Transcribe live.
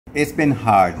It's been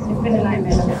hard. It's been a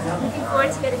nightmare. Looking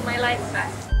forward to getting my life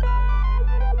back.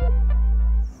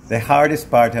 The hardest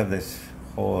part of this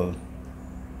whole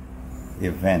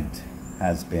event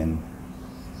has been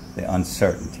the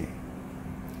uncertainty.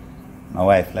 My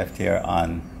wife left here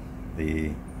on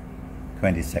the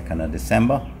 22nd of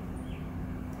December,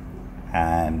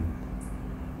 and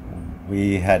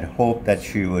we had hoped that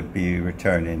she would be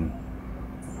returning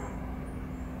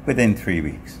within 3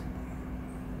 weeks.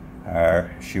 Her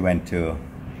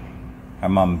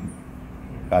mom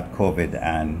got COVID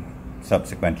and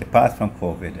subsequently passed from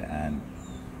COVID, and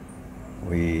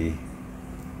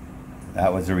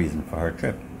that was the reason for her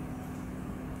trip.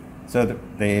 So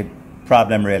the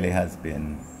problem really has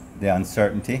been the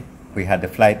uncertainty. We had the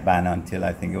flight ban until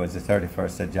I think it was the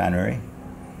 31st of January.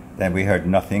 Then we heard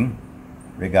nothing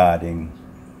regarding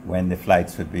when the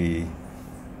flights would be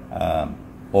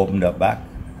opened up back,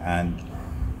 and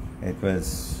it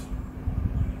was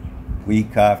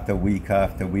week after week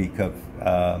after week of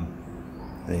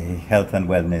the health and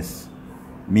wellness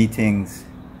meetings,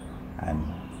 and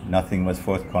nothing was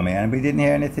forthcoming. And we didn't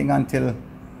hear anything until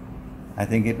I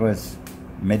think it was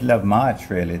middle of March,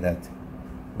 really, that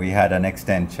we had an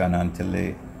extension until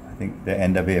the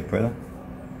end of April.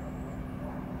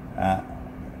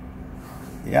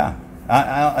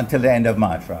 Until the end of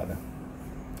March, rather.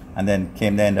 And then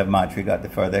came the end of March, we got the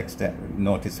further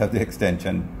notice of the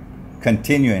extension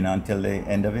continuing until the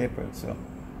end of April. So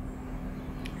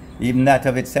even that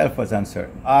of itself was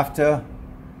uncertain. After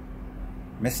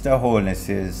Mr.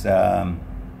 Holness's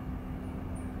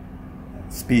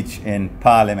speech in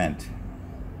Parliament,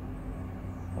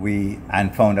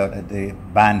 and found out that the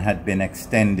ban had been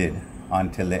extended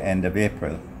until the end of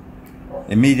April,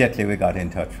 immediately she got in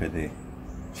touch with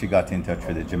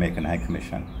the Jamaican High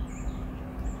Commission,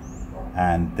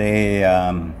 and they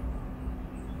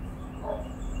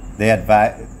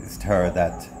advised her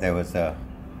that there was a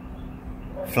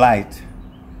flight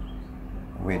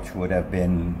which would have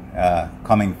been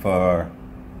coming for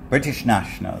British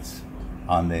nationals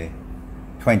on the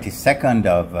 22nd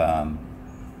of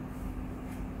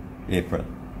April.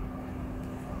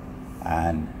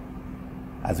 And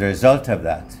as a result of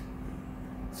that,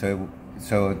 so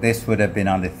this would have been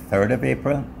on the 3rd of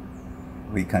April,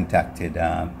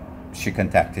 she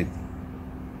contacted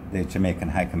the Jamaican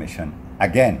High Commission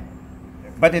again.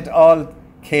 But it all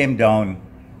came down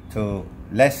to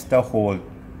Lester Holt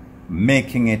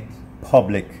making it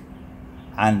public,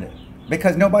 and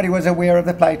because nobody was aware of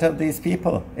the plight of these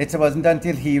people. It wasn't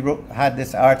until he had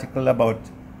this article about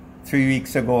 3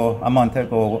 weeks ago, a month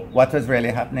ago, what was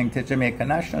really happening to Jamaican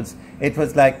nationals. It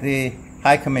was like the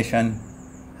High Commission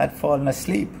had fallen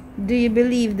asleep. Do you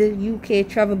believe the UK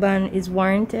travel ban is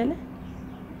warranted?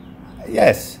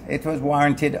 Yes, it was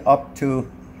warranted up to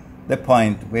the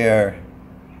point where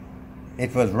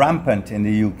it was rampant in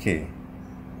the UK.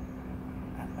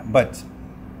 But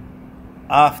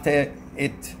after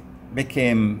it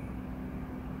became,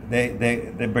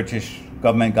 the British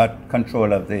government got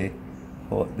control of the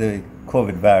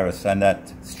COVID virus and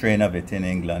that strain of it in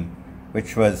England,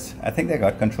 which was, I think they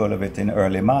got control of it in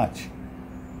early March.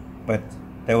 But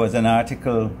there was an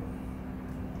article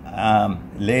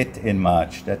late in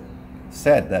March that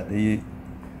said that the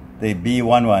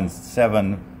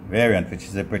B117 variant, which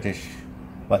is a British,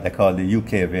 what they call the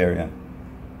UK variant,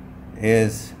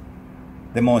 is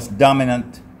the most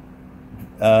dominant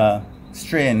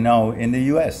strain now in the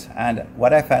US. And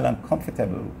what I felt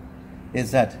uncomfortable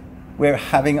is that we're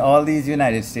having all these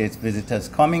United States visitors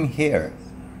coming here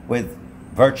with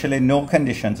virtually no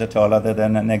conditions at all other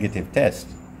than a negative test.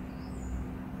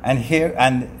 And here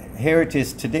it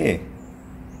is today.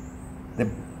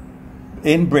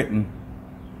 In Britain,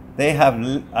 they have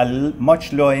a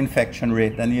much lower infection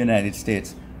rate than the United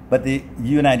States, but the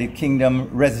United Kingdom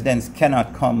residents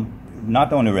cannot come,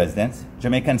 not only residents,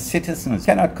 Jamaican citizens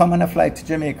cannot come on a flight to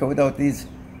Jamaica without these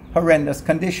horrendous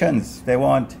conditions. They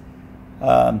want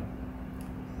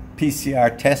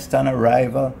PCR test on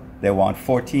arrival, they want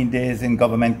 14 days in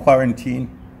government quarantine,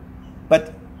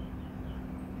 but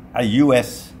a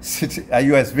US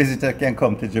visitor can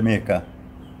come to Jamaica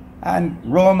and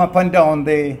roam up and down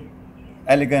the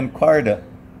elegant corridor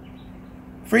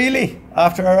freely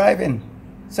after arriving.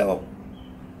 So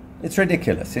it's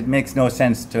ridiculous. It makes no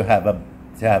sense to have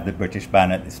the British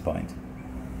ban at this point.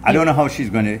 I don't know how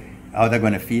they're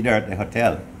going to feed her at the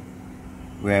hotel,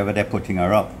 wherever they're putting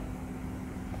her up.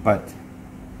 But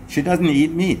she doesn't eat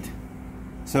meat.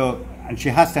 So, and she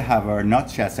has to have her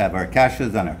nuts, she has to have her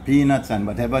cashews and her peanuts and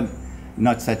whatever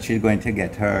nuts that she's going to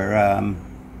get her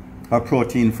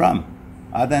protein from.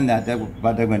 Other than that,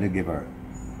 what they're going to give her,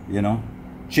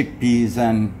 chickpeas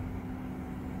and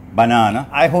banana.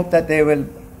 I hope that they will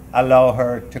allow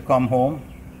her to come home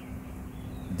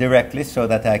directly so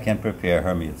that I can prepare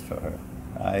her meals for her.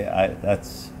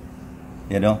 That's,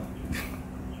 you know,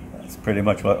 that's pretty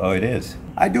much how it is.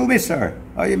 I do miss her.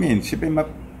 How you mean?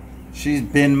 She's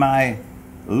been my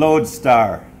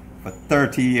lodestar for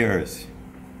 30 years.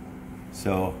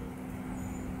 So,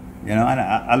 you know, and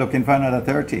I'm looking for another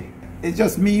 30. It's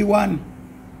just me one.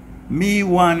 Me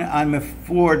one and my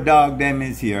 4 dog them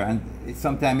is here. And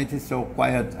sometimes it is so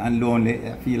quiet and lonely,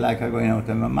 I feel like I'm going out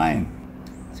of my mind.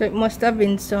 So it must have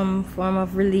been some form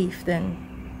of relief then.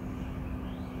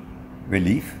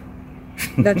 Relief?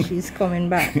 That she's coming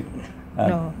back.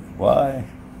 No. Why?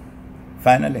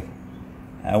 Finally.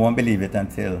 I won't believe it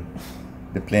until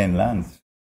the plane lands.